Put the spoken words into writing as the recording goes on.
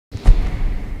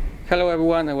Hello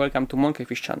everyone and welcome to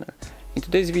Monkeyfish channel. In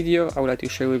today's video I would like to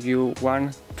share with you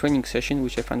one training session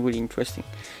which I found really interesting.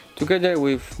 Together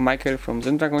with Michael from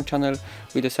Zen-Dragon channel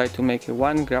we decided to make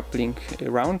one grappling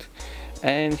round,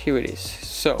 and here it is.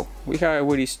 So we have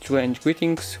really strange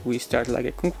greetings. We start like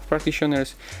a Kung Fu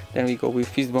practitioners, then we go with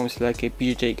fist bumps like a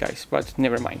BJJ guys, but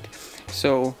never mind.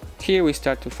 So here we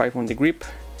start to fight on the grip.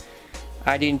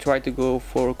 I didn't try to go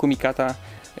for kumikata.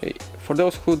 For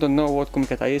those who don't know what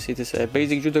kumikata is, it is a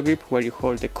basic judo grip where you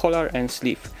hold the collar and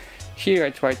sleeve. Here I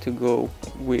try to go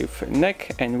with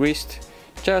neck and wrist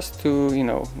just to, you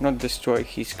know, not destroy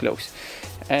his clothes.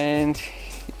 And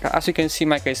as you can see,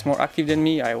 Michael is more active than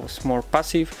me. I was more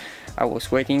passive. I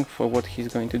was waiting for what he's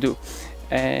going to do.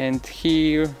 And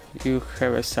here you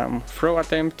have some throw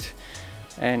attempt,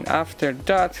 and after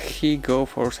that he go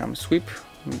for some sweep.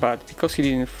 But because he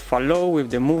didn't follow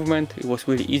with the movement, it was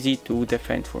really easy to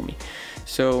defend for me.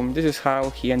 So this is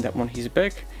how he ended up on his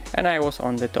back and I was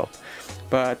on the top.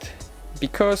 But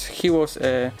because he was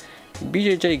a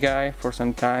BJJ guy for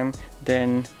some time,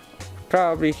 then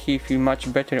probably he feel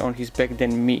much better on his back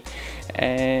than me.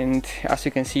 And as you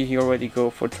can see, he already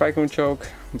go for triangle choke,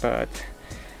 but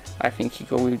I think he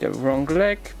go with the wrong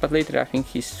leg, but later I think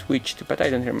he switched, but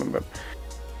I don't remember.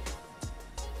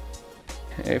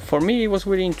 For me it was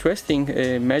really interesting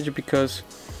match because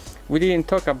we didn't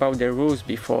talk about the rules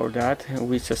before that.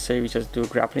 We just say we just do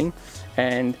grappling,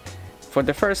 and for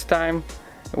the first time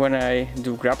when I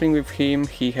do grappling with him,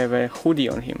 he have a hoodie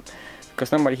on him,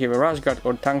 because normally he have a rash guard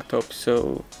or tank top,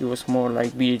 so it was more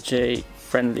like BJJ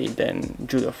friendly than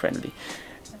judo friendly.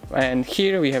 And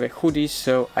here we have a hoodie,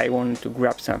 so I wanted to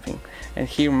grab something, and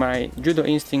here my judo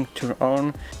instinct turned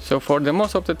on. So for the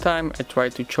most of the time I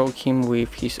tried to choke him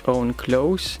with his own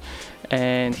clothes,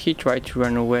 and he tried to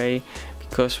run away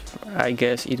because I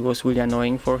guess it was really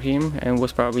annoying for him and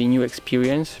was probably new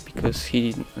experience because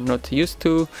he not used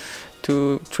to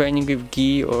training with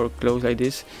gi or clothes like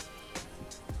this.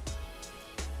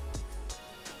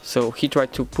 So he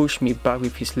tried to push me back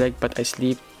with his leg, but I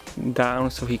slipped down,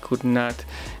 so he could not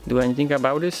do anything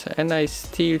about this, and I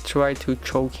still try to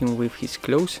choke him with his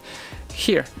clothes.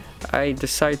 Here I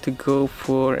decided to go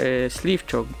for a sleeve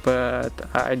choke, but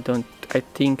I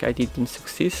think I didn't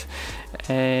succeed.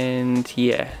 And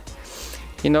yeah,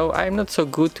 you know, I'm not so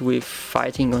good with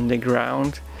fighting on the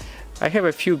ground. I have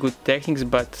a few good techniques,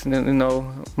 but you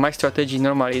know, my strategy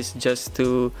normally is just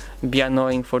to be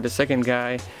annoying for the second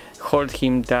guy, hold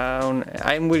him down.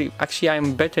 I'm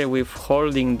better with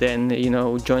holding than, you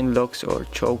know, joint locks or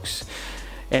chokes.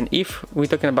 And if we're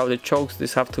talking about the chokes,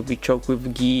 this have to be choked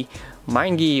with gi,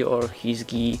 mine gi or his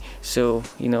gi. So,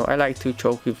 you know, I like to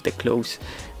choke with the clothes,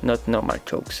 not normal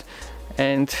chokes.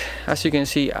 And as you can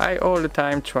see, I all the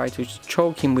time try to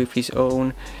choke him with his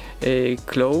own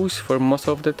clothes. For most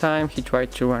of the time he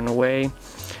tried to run away,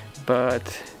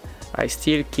 but I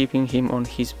still keeping him on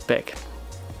his back.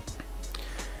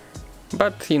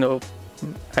 But you know,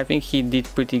 I think he did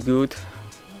pretty good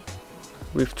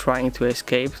with trying to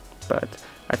escape, but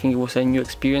I think it was a new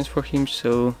experience for him,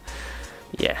 so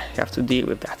yeah, you have to deal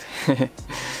with that.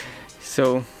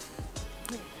 So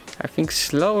I think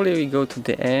slowly we go to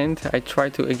the end. I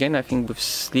tried to again, I think with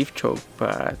sleeve choke,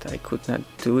 but I could not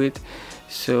do it,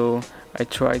 so I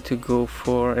tried to go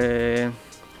for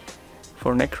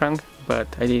neck crank, but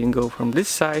I didn't go from this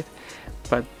side.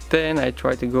 But then I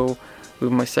tried to go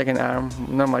with my second arm.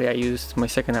 Normally I used my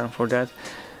second arm for that.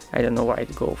 I don't know why I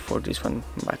go for this one,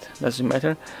 but doesn't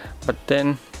matter. But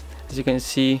then, as you can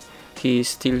see, he is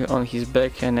still on his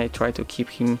back, and I try to keep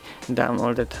him down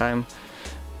all the time.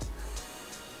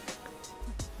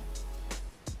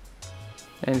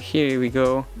 And here we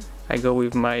go. I go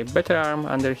with my better arm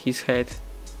under his head,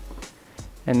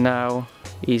 and now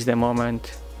is the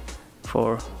moment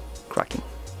for cracking.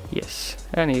 Yes,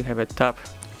 and you have a tap.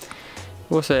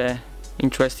 It was a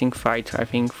interesting fight, I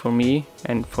think, for me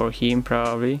and for him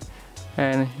probably,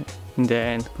 and in the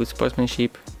end, good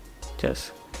sportsmanship,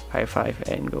 just high five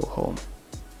and go home.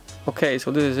 Okay, so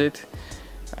this is it.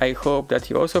 I hope that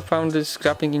you also found this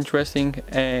grappling interesting,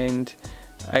 and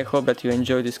I hope that you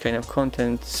enjoy this kind of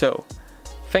content. So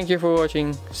thank you for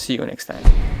watching, see you next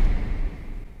time.